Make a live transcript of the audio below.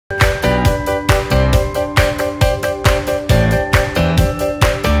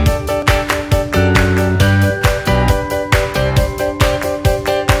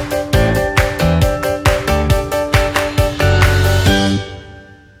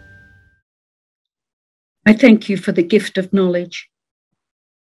I thank you for the gift of knowledge.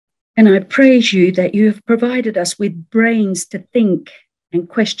 And I praise you that you have provided us with brains to think and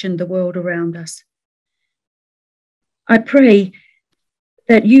question the world around us. I pray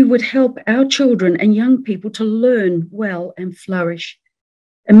that you would help our children and young people to learn well and flourish.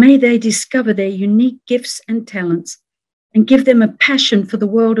 And may they discover their unique gifts and talents and give them a passion for the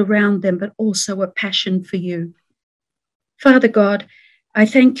world around them, but also a passion for you. Father God, I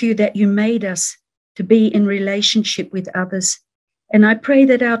thank you that you made us to be in relationship with others. And I pray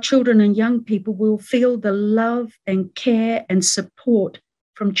that our children and young people will feel the love and care and support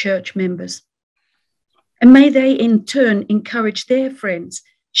from church members. And may they in turn encourage their friends,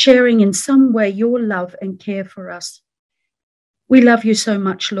 sharing in some way your love and care for us. We love you so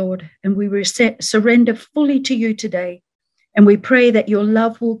much, Lord, and we surrender fully to you today. And we pray that your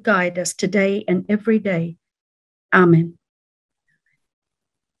love will guide us today and every day. Amen.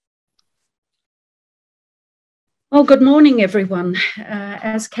 Well, good morning, everyone.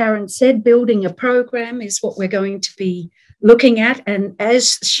 As Karen said, building a program is what we're going to be looking at. And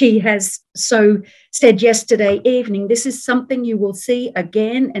as she has so said yesterday evening, this is something you will see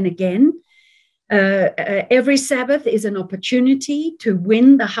again and again. Every Sabbath is an opportunity to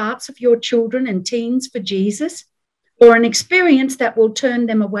win the hearts of your children and teens for Jesus, or an experience that will turn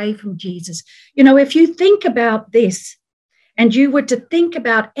them away from Jesus. You know, if you think about this and you were to think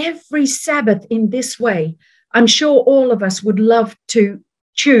about every Sabbath in this way, I'm sure all of us would love to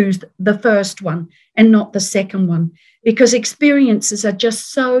choose the first one and not the second one, because experiences are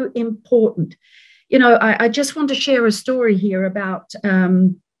just so important. You know, I just want to share a story here about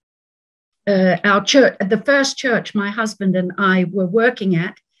our church, the first church my husband and I were working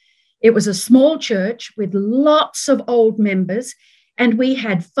at. It was a small church with lots of old members, and we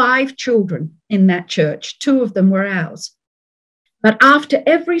had 5 children in that church. 2 of them were ours. But after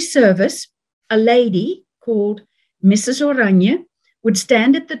every service, a lady called Mrs. Oranje would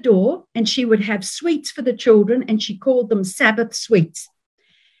stand at the door, and she would have sweets for the children, and she called them Sabbath sweets.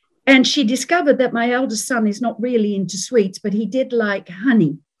 And she discovered that my eldest son is not really into sweets, but he did like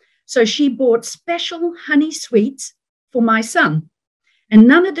honey. So she bought special honey sweets for my son. And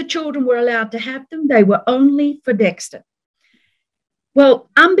none of the children were allowed to have them. They were only for Dexter. Well,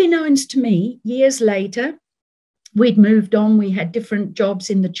 unbeknownst to me, years later, we'd moved on. We had different jobs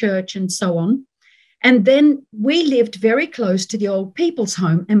in the church and so on. And then we lived very close to the old people's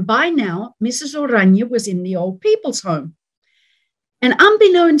home. And by now, Mrs. Oranje was in the old people's home. And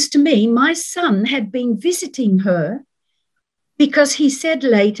unbeknownst to me, my son had been visiting her because he said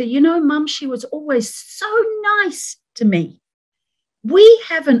later, you know, Mum, she was always so nice to me. We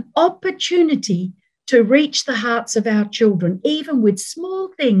have an opportunity to reach the hearts of our children, even with small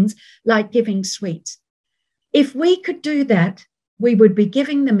things like giving sweets. If we could do that, we would be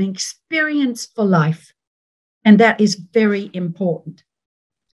giving them experience for life. And that is very important.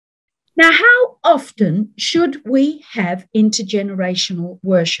 Now, how often should we have intergenerational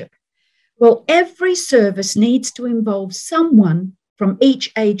worship? Well, every service needs to involve someone from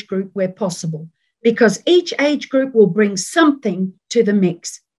each age group where possible, because each age group will bring something to the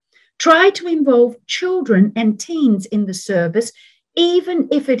mix. Try to involve children and teens in the service, even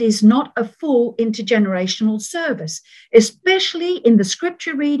if it is not a full intergenerational service, especially in the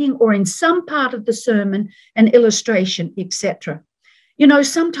scripture reading or in some part of the sermon and illustration, etc. You know,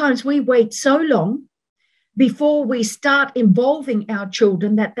 sometimes we wait so long before we start involving our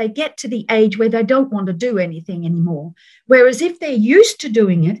children that they get to the age where they don't want to do anything anymore. Whereas if they're used to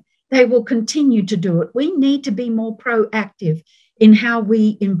doing it, they will continue to do it. We need to be more proactive in how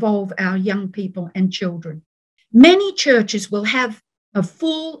we involve our young people and children. Many churches will have a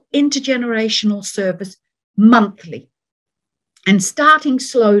full intergenerational service monthly. And starting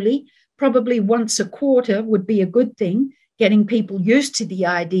slowly, probably once a quarter would be a good thing, getting people used to the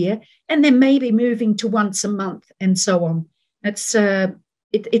idea, and then maybe moving to once a month and so on.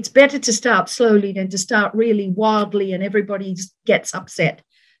 It's better to start slowly than to start really wildly and everybody gets upset.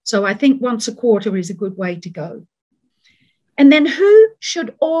 So I think once a quarter is a good way to go. And then who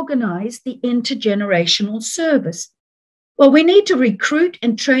should organize the intergenerational service? Well, we need to recruit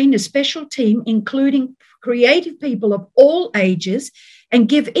and train a special team, including creative people of all ages, and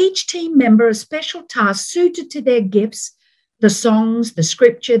give each team member a special task suited to their gifts, the songs, the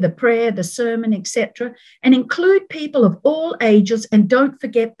scripture, the prayer, the sermon, etc., and include people of all ages, and don't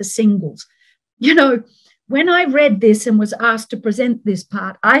forget the singles. You know, when I read this and was asked to present this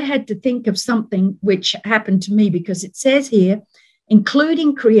part, I had to think of something which happened to me, because it says here,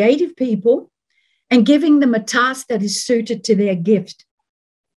 including creative people and giving them a task that is suited to their gift.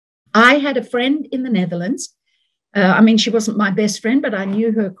 I had a friend in the Netherlands. She wasn't my best friend, but I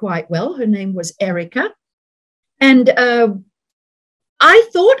knew her quite well. Her name was Erica. And I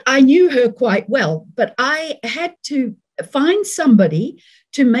thought I knew her quite well, but I had to find somebody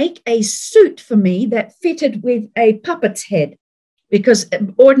to make a suit for me that fitted with a puppet's head, because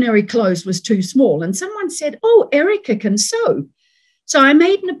ordinary clothes was too small. And someone said, "Oh, Erica can sew." So I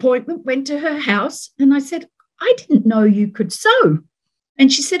made an appointment, went to her house, and I said, "I didn't know you could sew."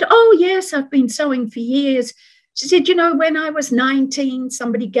 And she said, "Oh, yes, I've been sewing for years." She said, "You know, when I was 19,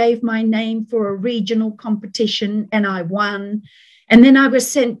 somebody gave my name for a regional competition and I won. And then I was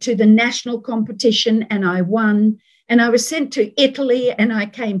sent to the national competition and I won. And I was sent to Italy and I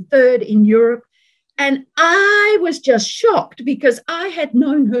came third in Europe." And I was just shocked because I had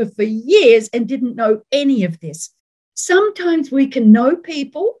known her for years and didn't know any of this. Sometimes we can know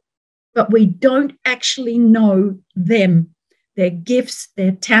people, but we don't actually know them, their gifts,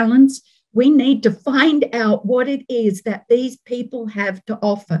 their talents. We need to find out what it is that these people have to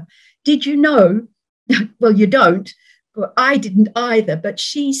offer. Did you know? Well, you don't, but I didn't either, but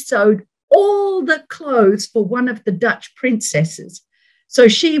she sewed all the clothes for one of the Dutch princesses. So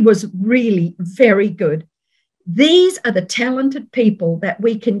she was really very good. These are the talented people that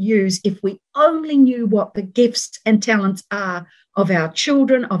we can use if we only knew what the gifts and talents are of our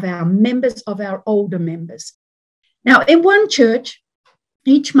children, of our members, of our older members. Now, in one church,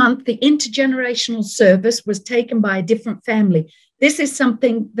 each month, the intergenerational service was taken by a different family. This is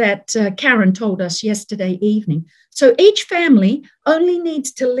something that Karen told us yesterday evening. So each family only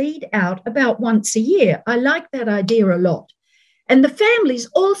needs to lead out about once a year. I like that idea a lot. And the families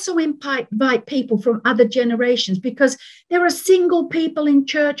also invite people from other generations, because there are single people in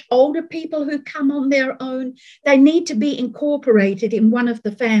church, older people who come on their own. They need to be incorporated in one of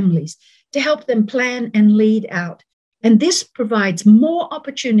the families to help them plan and lead out. And this provides more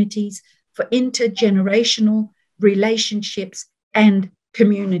opportunities for intergenerational relationships and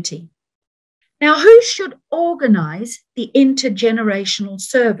community. Now, who should organize the intergenerational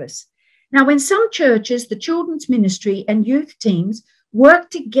service? Now, in some churches, the children's ministry and youth teams work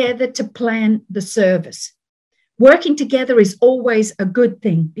together to plan the service. Working together is always a good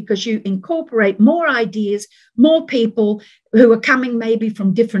thing because you incorporate more ideas, more people who are coming maybe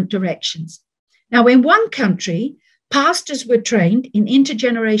from different directions. Now, in one country, pastors were trained in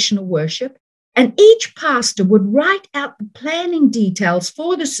intergenerational worship, and each pastor would write out the planning details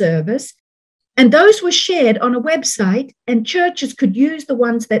for the service. And those were shared on a website, and churches could use the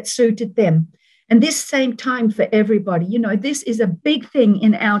ones that suited them. And this same time for everybody. You know, this is a big thing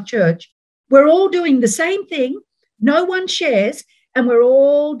in our church. We're all doing the same thing. No one shares, and we're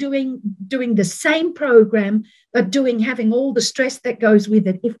all doing the same program, but having all the stress that goes with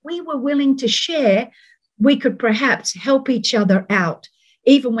it. If we were willing to share, we could perhaps help each other out.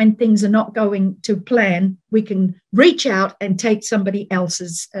 Even when things are not going to plan, we can reach out and take somebody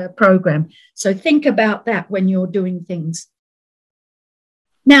else's program. So think about that when you're doing things.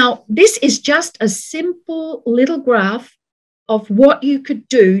 Now, this is just a simple little graph of what you could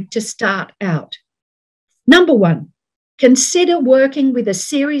do to start out. Number one, consider working with a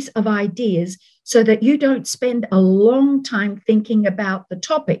series of ideas so that you don't spend a long time thinking about the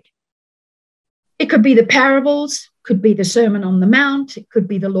topic. It could be the parables, could be the Sermon on the Mount, it could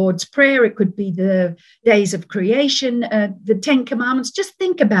be the Lord's Prayer, it could be the days of creation, the 10 Commandments. Just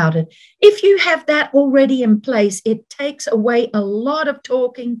think about it. If you have that already in place, it takes away a lot of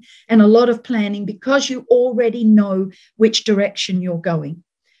talking and a lot of planning because you already know which direction you're going.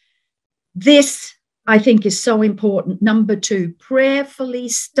 This, I think, is so important. Number two, prayerfully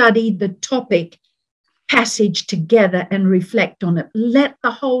study the topic passage together and reflect on it. Let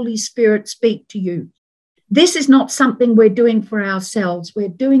the Holy Spirit speak to you. This is not something we're doing for ourselves. We're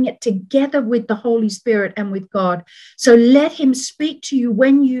doing it together with the Holy Spirit and with God. So let him speak to you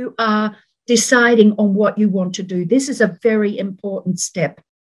when you are deciding on what you want to do. This is a very important step.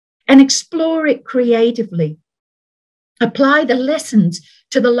 And explore it creatively. Apply the lessons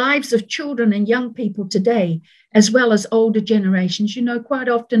to the lives of children and young people today, as well as older generations. You know, quite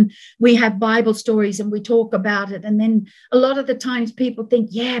often we have Bible stories and we talk about it. And then a lot of the times people think,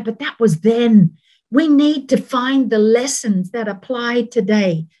 yeah, but that was then. We need to find the lessons that apply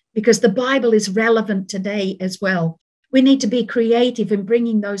today because the Bible is relevant today as well. We need to be creative in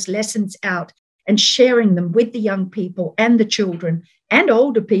bringing those lessons out and sharing them with the young people and the children and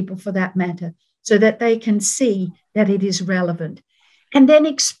older people for that matter, so that they can see that it is relevant. And then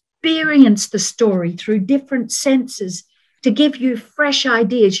experience the story through different senses to give you fresh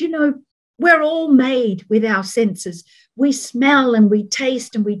ideas. You know, we're all made with our senses. We smell and we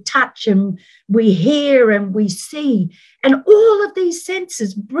taste and we touch and we hear and we see. And all of these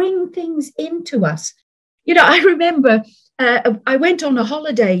senses bring things into us. You know, I remember I went on a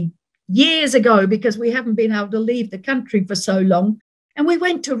holiday years ago, because we haven't been able to leave the country for so long. And we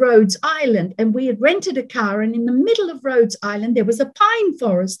went to Rhodes Island, and we had rented a car. And in the middle of Rhodes Island, there was a pine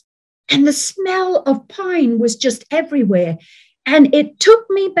forest, and the smell of pine was just everywhere. And it took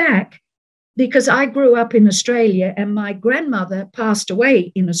me back, because I grew up in Australia, and my grandmother passed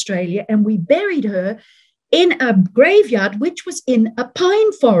away in Australia, and we buried her in a graveyard, which was in a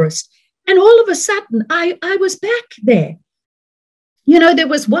pine forest. And all of a sudden, I was back there. You know, there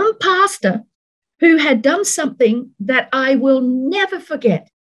was one pastor who had done something that I will never forget.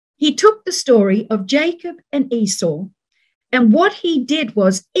 He took the story of Jacob and Esau, and what he did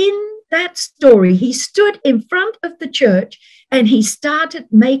was, in that story, he stood in front of the church and he started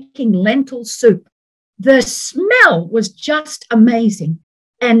making lentil soup. The smell was just amazing.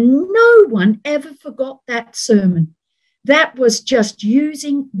 And no one ever forgot that sermon. That was just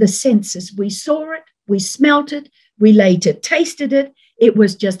using the senses. We saw it, we smelt it, we later tasted it. It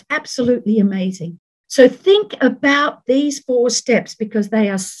was just absolutely amazing. So think about these 4 steps, because they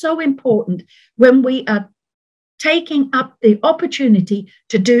are so important when we are taking up the opportunity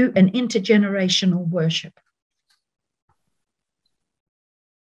to do an intergenerational worship.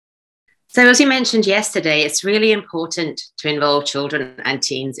 So as you mentioned yesterday, it's really important to involve children and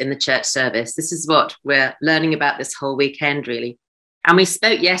teens in the church service. This is what we're learning about this whole weekend, really. And we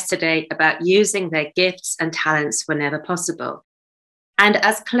spoke yesterday about using their gifts and talents whenever possible. And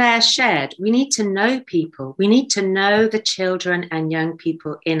as Claire shared, we need to know people. We need to know the children and young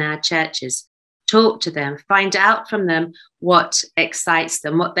people in our churches. Talk to them, find out from them what excites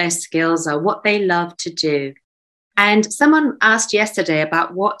them, what their skills are, what they love to do. And someone asked yesterday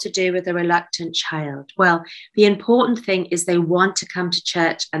about what to do with a reluctant child. Well, the important thing is they want to come to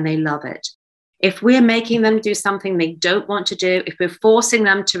church and they love it. If we're making them do something they don't want to do, if we're forcing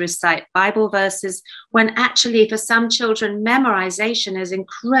them to recite Bible verses, when actually for some children, memorization is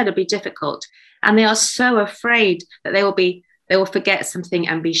incredibly difficult, and they are so afraid that they will forget something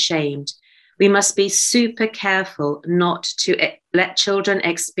and be shamed. We must be super careful not to let children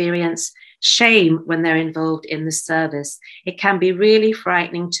experience shame when they're involved in the service. It can be really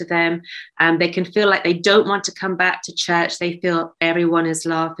frightening to them. They can feel like they don't want to come back to church. They feel everyone is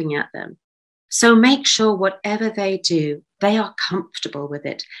laughing at them. So make sure whatever they do, they are comfortable with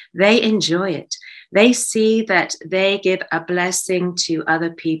it. They enjoy it. They see that they give a blessing to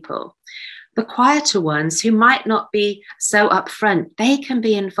other people. The quieter ones who might not be so upfront, they can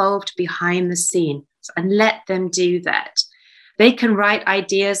be involved behind the scenes, and let them do that. They can write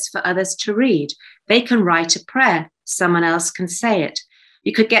ideas for others to read. They can write a prayer. Someone else can say it.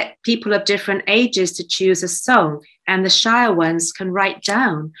 You could get people of different ages to choose a song, and the shyer ones can write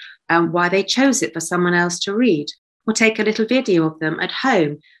down why they chose it for someone else to read, or take a little video of them at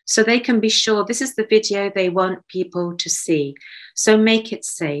home so they can be sure this is the video they want people to see. So make it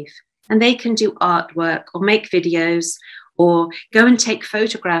safe. And they can do artwork or make videos or go and take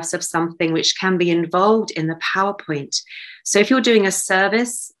photographs of something which can be involved in the PowerPoint. So if you're doing a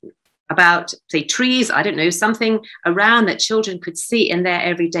service about, say, trees, I don't know, something around that children could see in their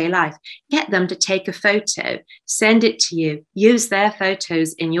everyday life, get them to take a photo, send it to you, use their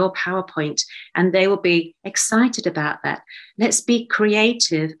photos in your PowerPoint, and they will be excited about that. Let's be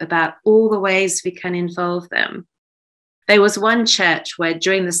creative about all the ways we can involve them. There was one church where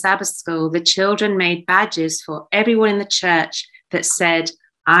during the Sabbath school, the children made badges for everyone in the church that said,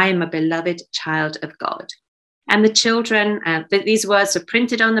 "I am a beloved child of God." And the children, these words were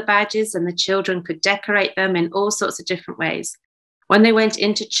printed on the badges, and the children could decorate them in all sorts of different ways. When they went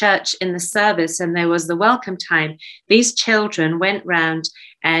into church in the service and there was the welcome time, these children went round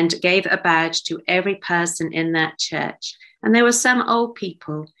and gave a badge to every person in that church. And there were some old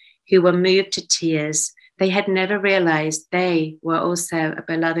people who were moved to tears. They had never realized they were also a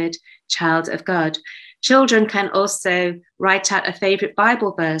beloved child of God. Children can also write out a favorite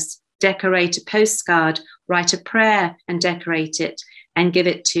Bible verse, decorate a postcard, write a prayer and decorate it and give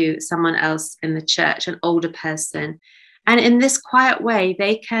it to someone else in the church, an older person. And in this quiet way,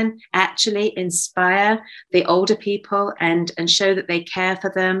 they can actually inspire the older people and show that they care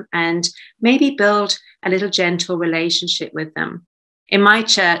for them and maybe build a little gentle relationship with them. In my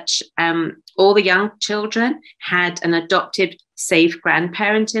church, all the young children had an adopted, safe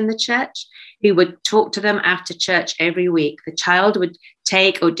grandparent in the church who would talk to them after church every week. The child would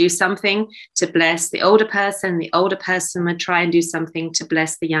take or do something to bless the older person. The older person would try and do something to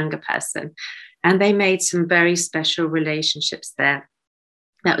bless the younger person. And they made some very special relationships there.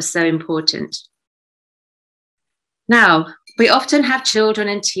 That was so important. Now, we often have children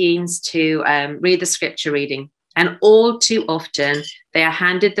and teens to read the scripture reading. And all too often, they are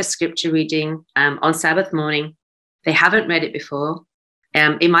handed the scripture reading on Sabbath morning. They haven't read it before.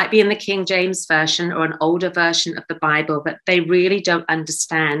 It might be in the King James Version or an older version of the Bible that they really don't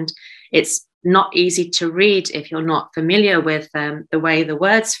understand. It's not easy to read if you're not familiar with the way the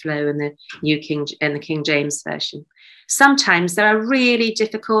words flow in the King James Version. Sometimes there are really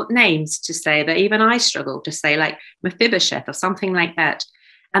difficult names to say that even I struggle to say, like Mephibosheth or something like that.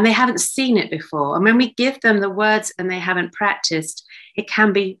 And they haven't seen it before. And when we give them the words and they haven't practiced, it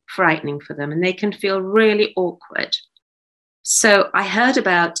can be frightening for them and they can feel really awkward. So I heard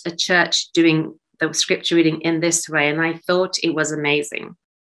about a church doing the scripture reading in this way, and I thought it was amazing.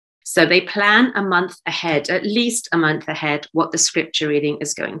 So they plan a month ahead, at least a month ahead, what the scripture reading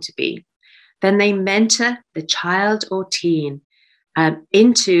is going to be. Then they mentor the child or teen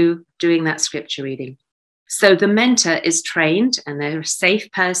into doing that scripture reading. So the mentor is trained and they're a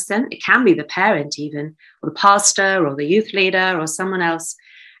safe person. It can be the parent even, or the pastor or the youth leader or someone else.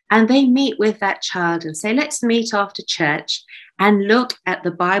 And they meet with that child and say, let's meet after church and look at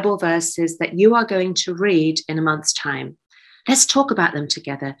the Bible verses that you are going to read in a month's time. Let's talk about them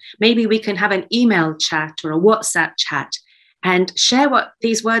together. Maybe we can have an email chat or a WhatsApp chat and share what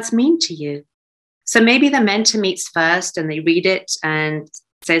these words mean to you. So maybe the mentor meets first and they read it and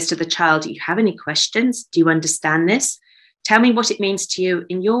says to the child, do you have any questions? Do you understand this? Tell me what it means to you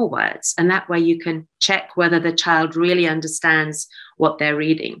in your words. And that way you can check whether the child really understands what they're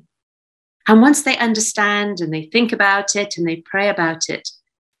reading. And once they understand and they think about it and they pray about it,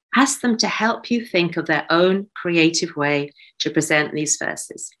 ask them to help you think of their own creative way to present these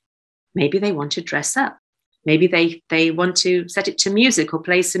verses. Maybe they want to dress up. Maybe they want to set it to music or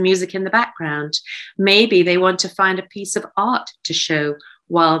play some music in the background. Maybe they want to find a piece of art to show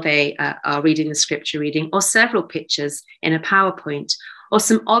while they are reading the scripture reading, or several pictures in a PowerPoint, or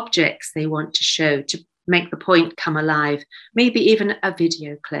some objects they want to show to make the point come alive, maybe even a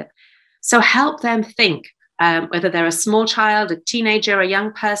video clip. So help them think, whether they're a small child, a teenager, a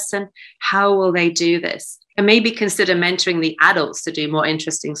young person, how will they do this? And maybe consider mentoring the adults to do more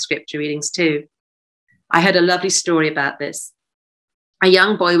interesting scripture readings too. I heard a lovely story about this. A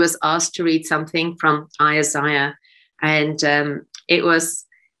young boy was asked to read something from Isaiah, and it was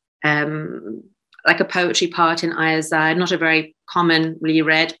like a poetry part in Isaiah, not a very commonly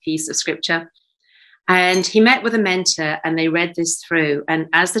read piece of scripture. And he met with a mentor and they read this through. And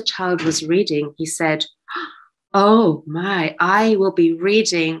as the child was reading, he said, oh my, I will be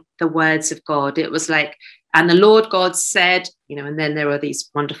reading the words of God. It was like, and the Lord God said, and then there were these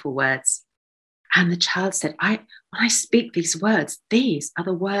wonderful words. And the child said, when I speak these words, these are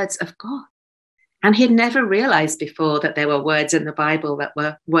the words of God. And he had never realized before that there were words in the Bible that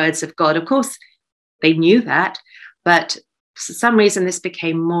were words of God. Of course, they knew that, but for some reason, this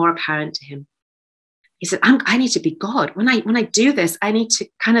became more apparent to him. He said, I need to be God. When I do this, I need to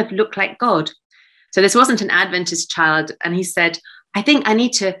kind of look like God. So this wasn't an Adventist child. And he said, I think I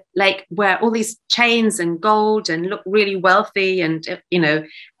need to wear all these chains and gold and look really wealthy. And,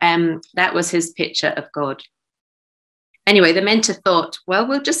 that was his picture of God. Anyway, the mentor thought, well,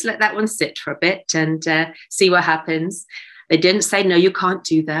 we'll just let that one sit for a bit and see what happens. They didn't say, no, you can't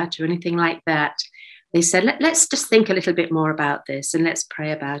do that or anything like that. They said, let's just think a little bit more about this and let's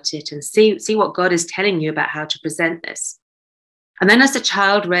pray about it and see what God is telling you about how to present this. And then as the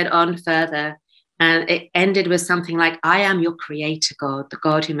child read on further, and it ended with something like, I am your creator, God, the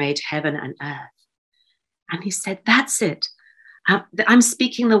God who made heaven and earth. And he said, that's it. I'm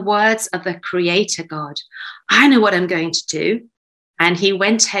speaking the words of the creator God. I know what I'm going to do. And he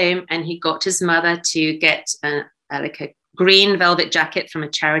went home and he got his mother to get a green velvet jacket from a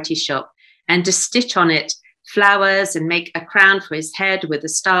charity shop and to stitch on it flowers and make a crown for his head with the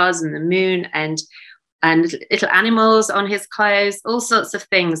stars and the moon and little animals on his clothes, all sorts of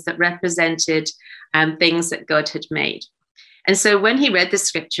things that represented things that God had made. And so when he read the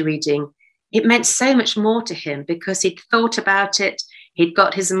scripture reading, it meant so much more to him because he'd thought about it. He'd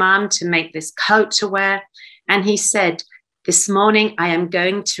got his mum to make this coat to wear. And he said, this morning, I am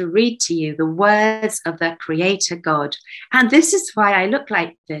going to read to you the words of the Creator God. And this is why I look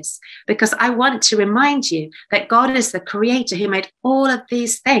like this, because I want to remind you that God is the Creator who made all of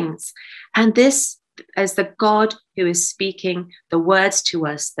these things. And this is the God who is speaking the words to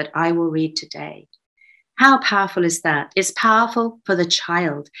us that I will read today. How powerful is that? It's powerful for the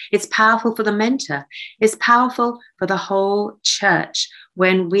child. It's powerful for the mentor. It's powerful for the whole church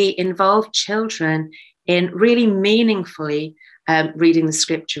when we involve children in really meaningfully reading the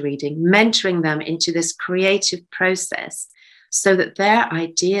scripture reading, mentoring them into this creative process so that their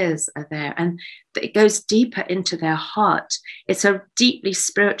ideas are there and it goes deeper into their heart. It's a deeply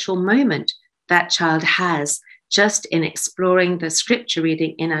spiritual moment that child has just in exploring the scripture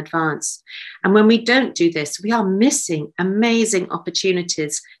reading in advance. And when we don't do this, we are missing amazing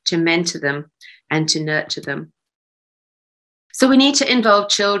opportunities to mentor them and to nurture them. So we need to involve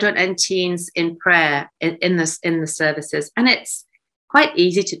children and teens in prayer in the services. And it's quite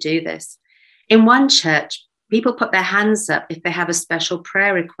easy to do this. In one church, people put their hands up if they have a special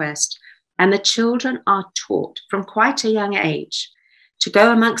prayer request. And the children are taught from quite a young age to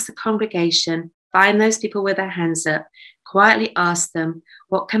go amongst the congregation, find those people with their hands up, quietly ask them,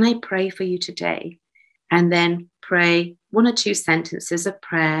 what can I pray for you today? And then pray 1 or 2 sentences of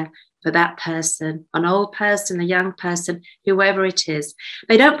prayer for that person, an old person, a young person, whoever it is.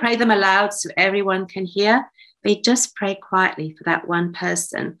 They don't pray them aloud so everyone can hear. They just pray quietly for that one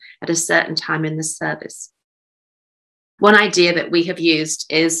person at a certain time in the service. One idea that we have used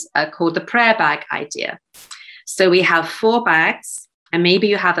is called the prayer bag idea. So we have 4 bags, and maybe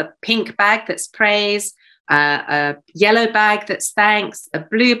you have a pink bag that's praise, a yellow bag that's thanks, a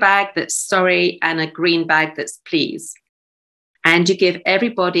blue bag that's sorry, and a green bag that's please. And you give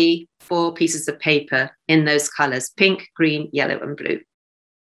everybody 4 pieces of paper in those colors, pink, green, yellow, and blue.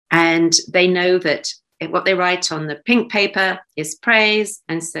 And they know that what they write on the pink paper is praise,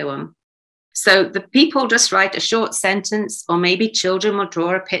 and so on. So the people just write a short sentence, or maybe children will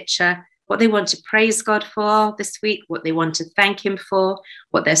draw a picture, what they want to praise God for this week, what they want to thank him for,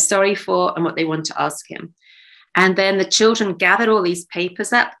 what they're sorry for, and what they want to ask him. And then the children gather all these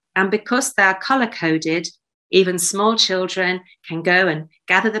papers up, and because they're color-coded, even small children can go and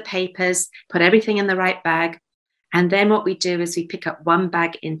gather the papers, put everything in the right bag. And then what we do is we pick up one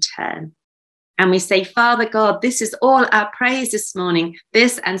bag in turn. And we say, Father God, this is all our praise this morning,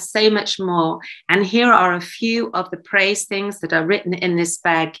 this and so much more. And here are a few of the praise things that are written in this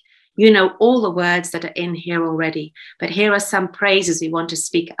bag. You know all the words that are in here already, but here are some praises we want to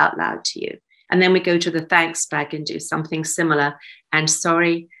speak out loud to you. And then we go to the thanks bag and do something similar, and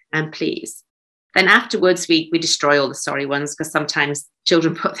sorry and please. Then afterwards, we destroy all the sorry ones, because sometimes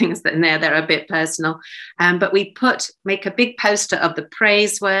children put things in there that are a bit personal. But we make a big poster of the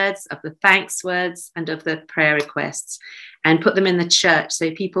praise words, of the thanks words, and of the prayer requests, and put them in the church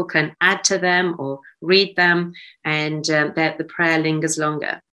so people can add to them or read them, and that the prayer lingers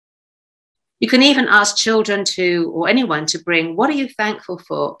longer. You can even ask children or anyone to bring, what are you thankful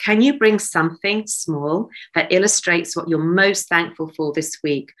for? Can you bring something small that illustrates what you're most thankful for this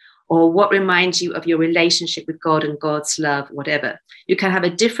week? Or what reminds you of your relationship with God and God's love, whatever. You can have a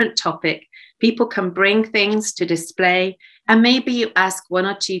different topic. People can bring things to display. And maybe you ask 1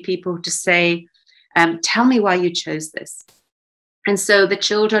 or 2 people to say, tell me why you chose this. And so the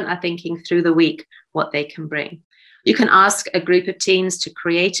children are thinking through the week what they can bring. You can ask a group of teens to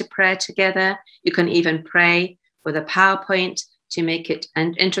create a prayer together. You can even pray with a PowerPoint to make it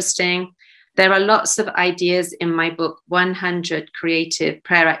interesting. There are lots of ideas in my book, 100 Creative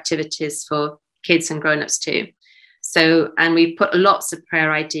Prayer Activities for Kids and Grown-ups too. So, and we put lots of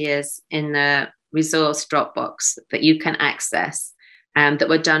prayer ideas in the resource Dropbox that you can access, that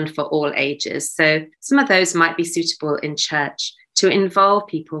were done for all ages. So some of those might be suitable in church to involve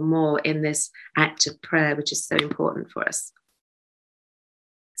people more in this act of prayer, which is so important for us.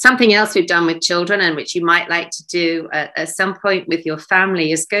 Something else we've done with children, and which you might like to do at some point with your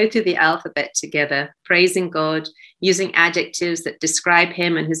family, is go through the alphabet together, praising God, using adjectives that describe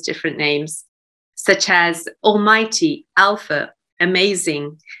him and his different names, such as Almighty, Alpha,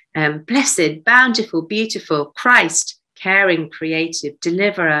 Amazing, Blessed, Bountiful, Beautiful, Christ, Caring, Creative,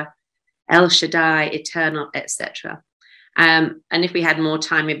 Deliverer, El Shaddai, Eternal, etc. And if we had more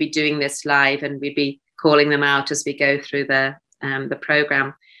time, we'd be doing this live, and we'd be calling them out as we go through the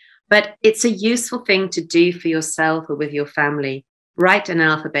program. But it's a useful thing to do for yourself or with your family. Write an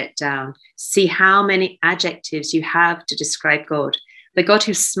alphabet down. See how many adjectives you have to describe God. The God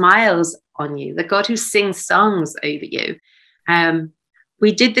who smiles on you, the God who sings songs over you.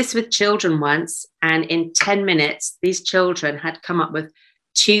 We did this with children once, and in 10 minutes, these children had come up with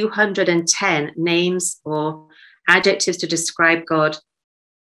 210 names or adjectives to describe God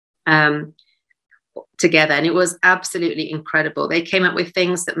together. And it was absolutely incredible. They came up with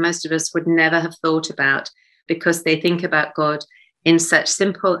things that most of us would never have thought about, because they think about God in such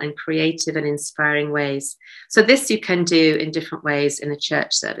simple and creative and inspiring ways. So this you can do in different ways in a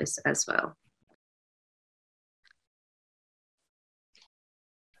church service as well.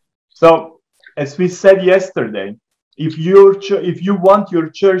 So, as we said yesterday, if you want your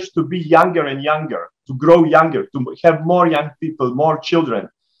church to be younger and younger, to grow younger, to have more young people, more children,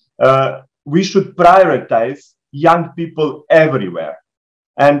 we should prioritize young people everywhere.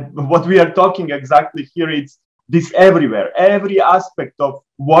 And what we are talking exactly here is this everywhere, every aspect of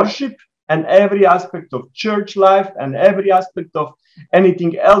worship and every aspect of church life and every aspect of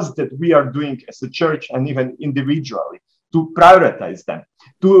anything else that we are doing as a church and even individually, to prioritize them,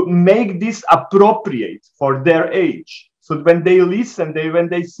 to make this appropriate for their age. So when they listen, when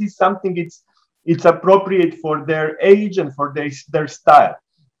they see something, it's appropriate for their age and for their style,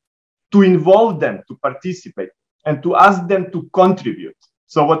 to involve them to participate and to ask them to contribute.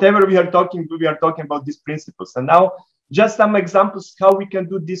 So whatever we are talking about these principles. And now just some examples how we can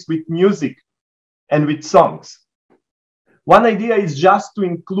do this with music and with songs. One idea is just to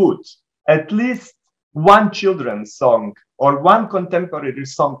include at least one children's song or one contemporary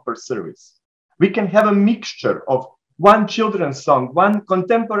song per service. We can have a mixture of one children's song, one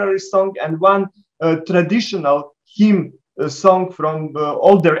contemporary song, and one traditional hymn song from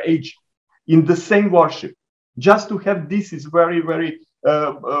older age in the same worship. Just to have this is very, very,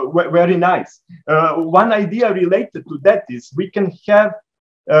 very nice. One idea related to that is we can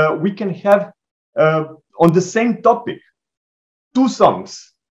have on the same topic two songs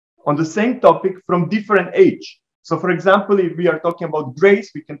on the same topic from different age. So, for example, if we are talking about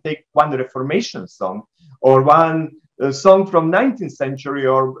grace, we can take one Reformation song or one song from 19th century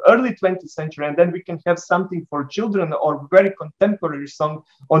or early 20th century, and then we can have something for children or very contemporary song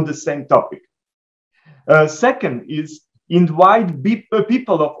on the same topic. Second is invite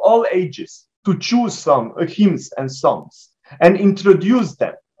people of all ages to choose some hymns and songs and introduce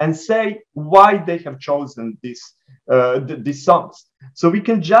them and say why they have chosen these songs. So we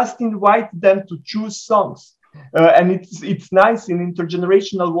can just invite them to choose songs. And it's nice in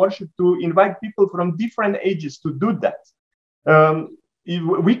intergenerational worship to invite people from different ages to do that.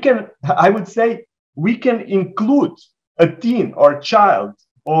 We can, I would say, we can include a teen or child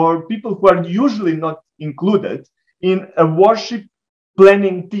or people who are usually not included in a worship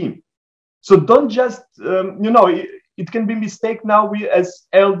planning team. So don't just, it can be mistake now we as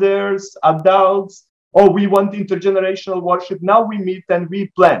elders, adults, we want intergenerational worship. Now we meet and we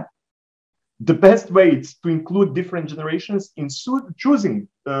plan. The best way is to include different generations in choosing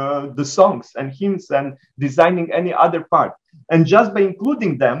the songs and hymns and designing any other part. And just by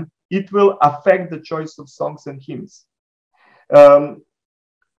including them, it will affect the choice of songs and hymns.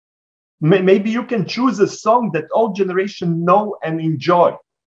 Maybe you can choose a song that all generations know and enjoy.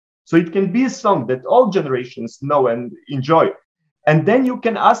 So it can be a song that all generations know and enjoy. And then you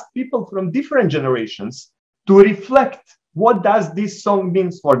can ask people from different generations to reflect what does this song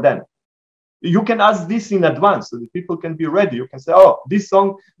means for them. You can ask this in advance so that people can be ready. You can say, this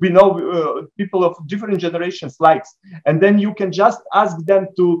song we know people of different generations likes. And then you can just ask them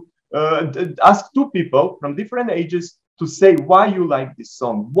to ask two people from different ages to say why you like this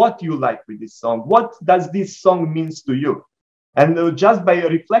song, what you like with this song, what does this song means to you. And just by a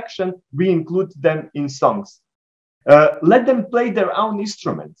reflection, we include them in songs. Let them play their own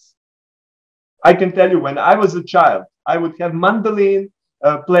instruments. I can tell you, when I was a child, I would have mandolin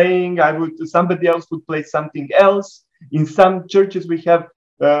playing. Somebody else would play something else. In some churches, we have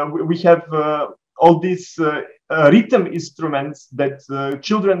all these rhythm instruments that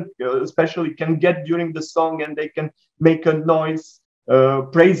children especially can get during the song, and they can make a noise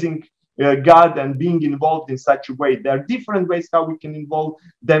praising God and being involved in such a way. There are different ways how we can involve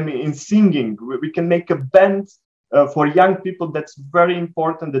them in singing. We can make a band for young people. That's very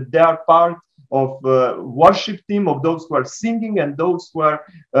important that they are part of worship team of those who are singing and those who are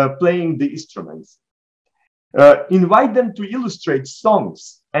playing the instruments. Invite them to illustrate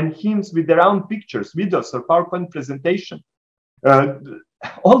songs and hymns with their own pictures, videos, or PowerPoint presentation.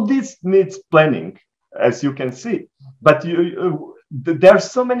 All this needs planning, as you can see, but there are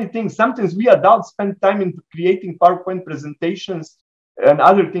so many things. Sometimes we adults spend time in creating PowerPoint presentations and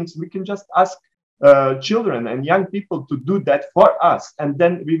other things. We can just ask children and young people to do that for us, and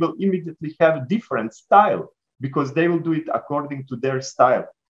then we will immediately have a different style because they will do it according to their style.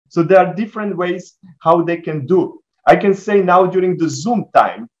 So there are different ways how they can do. I can say now during the Zoom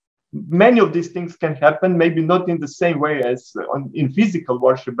time, many of these things can happen, maybe not in the same way as in physical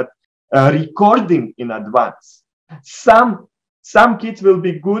worship, but recording in advance. Some kids will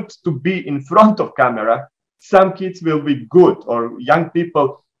be good to be in front of camera. Some kids will be good, or young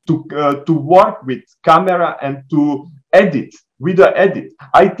people, to work with camera and to edit, video edit.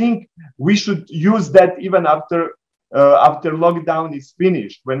 I think we should use that even after lockdown is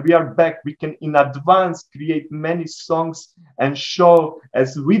finished. When we are back, we can in advance create many songs and show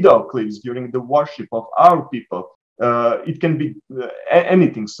as video clips during the worship of our people. It can be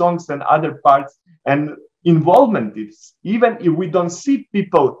anything, songs and other parts. And involvement is, even if we don't see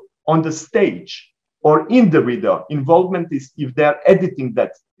people on the stage, or in the video. Involvement is if they're editing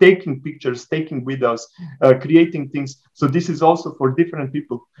that, taking pictures, taking videos, creating things. So this is also for different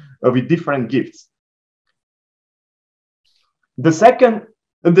people with different gifts.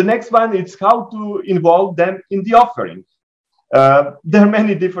 The next one is how to involve them in the offering. There are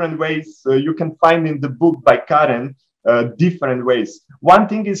many different ways you can find in the book by Karen, different ways. One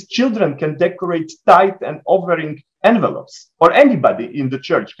thing is children can decorate tithe and offering envelopes, or anybody in the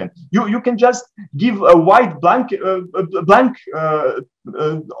church can. You can just give a white blank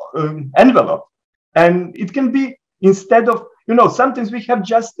envelope, and it can be, instead of, sometimes we have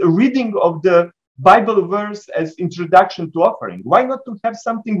just a reading of the Bible verse as introduction to offering. Why not to have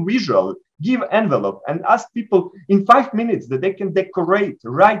something visual? Give envelope and ask people in 5 minutes that they can decorate,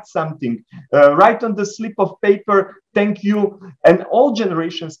 write something, write on the slip of paper, thank you. And all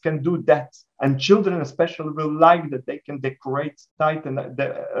generations can do that. And children especially will like that they can decorate tithe and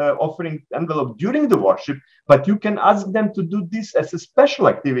the offering envelope during the worship, but you can ask them to do this as a special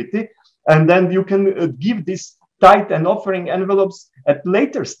activity. And then you can give this tithe and offering envelopes at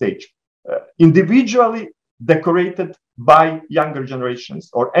later stage. Individually decorated by younger generations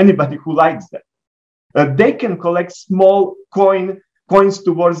or anybody who likes that. They can collect small coins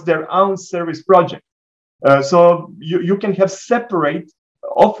towards their own service project. So you can have separate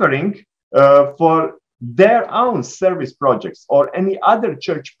offering for their own service projects or any other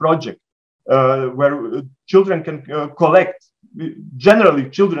church project where children can collect. Generally,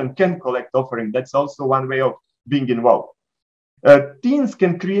 children can collect offering. That's also one way of being involved. Teens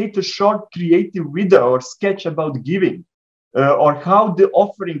can create a short creative video or sketch about giving or how the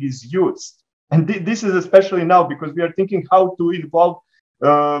offering is used. And this is especially now because we are thinking how to involve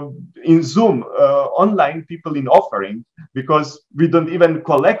in Zoom online people in offering, because we don't even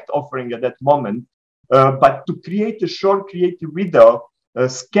collect offering at that moment. But to create a short creative video, a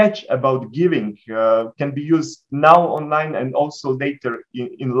sketch about giving can be used now online and also later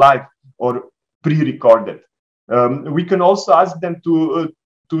in live or pre-recorded. We can also ask them to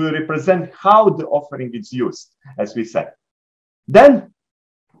represent how the offering is used, as we said. Then,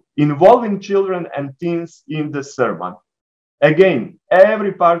 involving children and teens in the sermon. Again,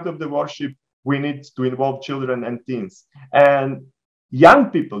 every part of the worship, we need to involve children and teens. And young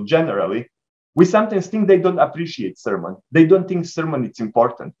people, generally, we sometimes think they don't appreciate sermon. They don't think sermon is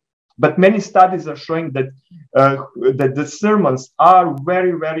important. But many studies are showing that that the sermons are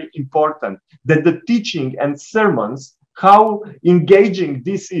very, very important. That the teaching and sermons, how engaging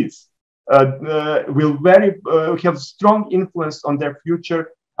this is, will have strong influence on their future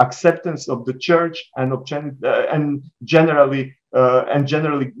acceptance of the church and of generally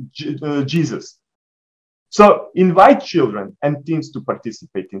Jesus. So invite children and teens to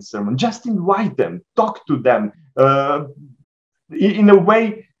participate in sermon. Just invite them, talk to them in a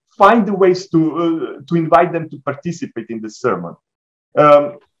way. Find the ways to invite them to participate in the sermon.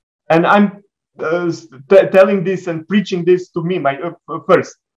 And I'm telling this and preaching this to me.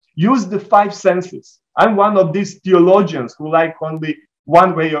 First, use the 5 senses. I'm one of these theologians who like only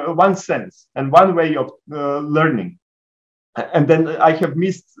one sense and one way of learning. And then I have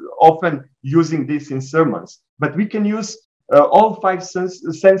missed often using this in sermons. But we can use all 5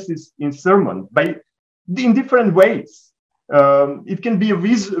 senses in sermon in different ways. It can be a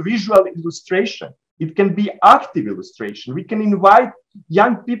visual illustration. It can be active illustration. We can invite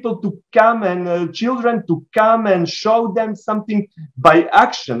young people to come and children to come and show them something by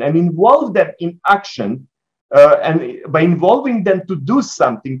action and involve them in action. And by involving them to do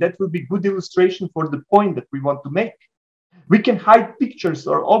something, that will be good illustration for the point that we want to make. We can hide pictures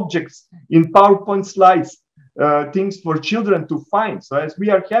or objects in PowerPoint slides, things for children to find. So as we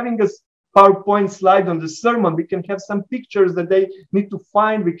are having a PowerPoint slide on the sermon, we can have some pictures that they need to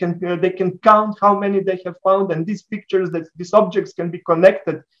find. They can count how many they have found, and these pictures, these objects can be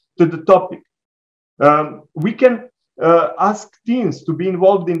connected to the topic. We can ask teens to be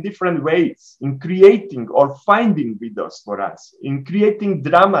involved in different ways, in creating or finding videos for us, in creating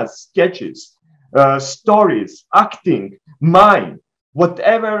dramas, sketches, stories, acting, mime,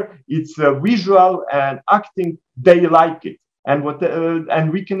 whatever it's visual and acting, they like it. And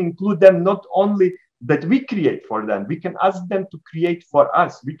we can include them not only that we create for them, we can ask them to create for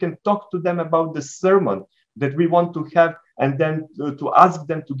us. We can talk to them about the sermon that we want to have, and then to ask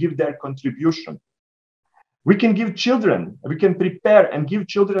them to give their contribution. We can prepare and give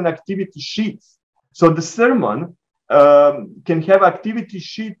children activity sheets. So the sermon can have activity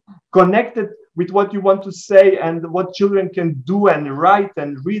sheet connected with what you want to say and what children can do and write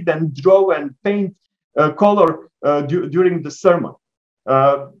and read and draw and paint, color during the sermon.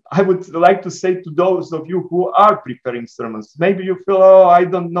 I would like to say to those of you who are preparing sermons, maybe you feel, oh, I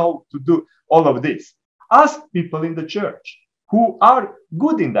don't know to do all of this. Ask people in the church who are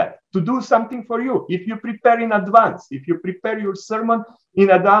good in that to do something for you. If you prepare in advance, if you prepare your sermon in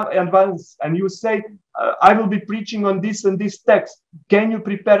advance and you say, I will be preaching on this and this text, can you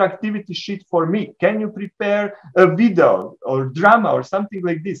prepare activity sheet for me? Can you prepare a video or drama or something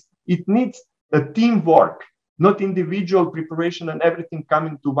like this? It needs a teamwork, not individual preparation and everything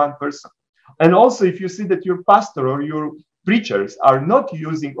coming to one person. And also, if you see that your pastor or your preachers are not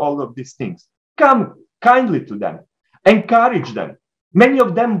using all of these things, come kindly to them, encourage them. Many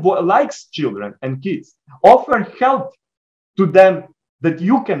of them likes children and kids. Offer help to them that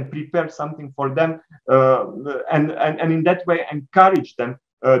you can prepare something for them, and in that way encourage them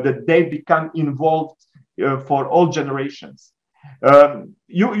that they become involved for all generations.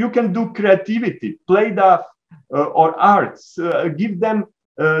 You can do creativity, play duff, or arts. Give them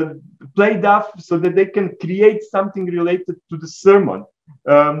play duff so that they can create something related to the sermon.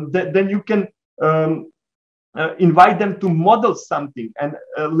 Then you can invite them to model something, and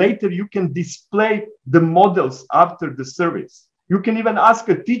later you can display the models after the service. You can even ask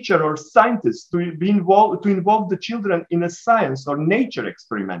a teacher or scientist to be involved, to involve the children in a science or nature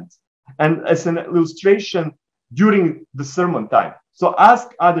experiment, and as an illustration during the sermon time. So ask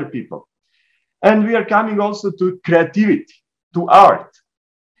other people. And we are coming also to creativity, to art.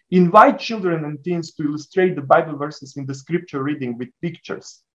 Invite children and teens to illustrate the Bible verses in the scripture reading with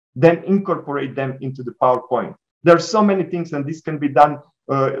pictures, then incorporate them into the PowerPoint. There are so many things, and this can be done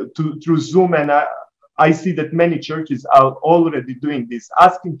through Zoom, and I see that many churches are already doing this,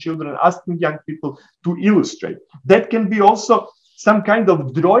 asking children, asking young people to illustrate. That can be also some kind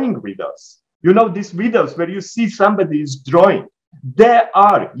of drawing videos. You know, these videos where you see somebody is drawing. There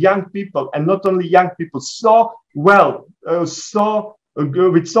are young people, and not only young people, so well,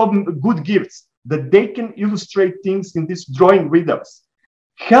 with so good gifts that they can illustrate things in these drawing videos.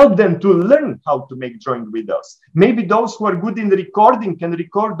 Help them to learn how to make drawing videos. Maybe those who are good in recording can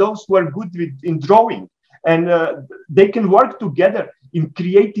record those who are good in drawing. And they can work together in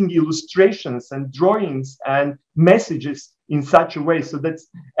creating illustrations and drawings and messages in such a way. So that's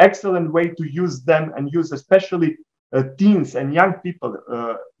excellent way to use them, and use especially teens and young people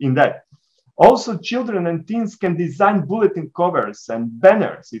in that. Also, children and teens can design bulletin covers and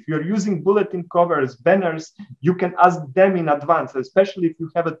banners. If you're using bulletin covers, banners, you can ask them in advance, especially if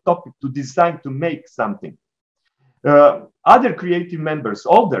you have a topic to design, to make something. Other creative members,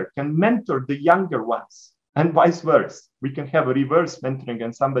 older, can mentor the younger ones, and vice versa. We can have a reverse mentoring,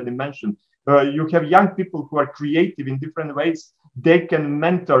 and somebody mentioned, you have young people who are creative in different ways. They can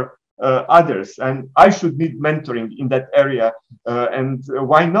mentor others, and I should need mentoring in that area, and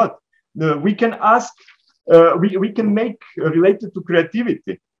why not? We can ask, we can make related to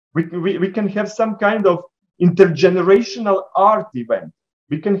creativity. We can have some kind of intergenerational art event.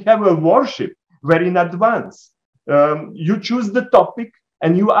 We can have a worship where in advance you choose the topic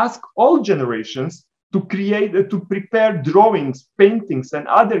and you ask all generations to create, to prepare drawings, paintings, and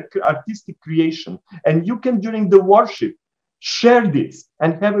other artistic creation. And you can, during the worship, share this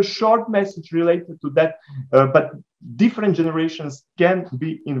and have a short message related to that, but different generations can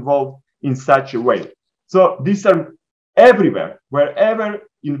be involved in such a way. So these are everywhere, wherever,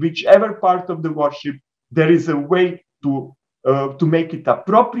 in whichever part of the worship, there is a way to make it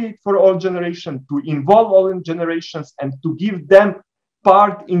appropriate for all generations, to involve all generations, and to give them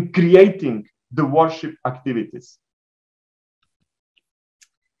part in creating the worship activities.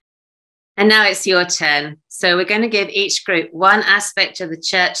 And now it's your turn. So we're going to give each group one aspect of the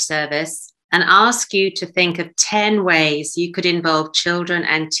church service and ask you to think of 10 ways you could involve children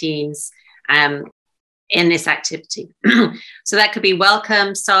and teens in this activity. So that could be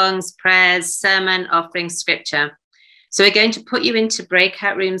welcome, songs, prayers, sermon, offering, scripture. So we're going to put you into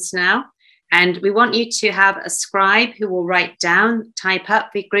breakout rooms now. And we want you to have a scribe who will write down, type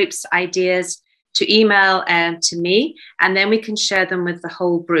up the group's ideas to email to me, and then we can share them with the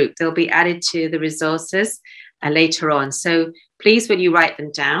whole group. They'll be added to the resources later on. So please, will you write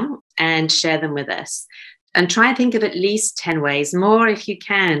them down and share them with us? And try and think of at least 10 ways, more if you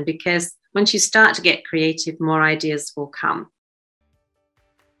can, because once you start to get creative, more ideas will come.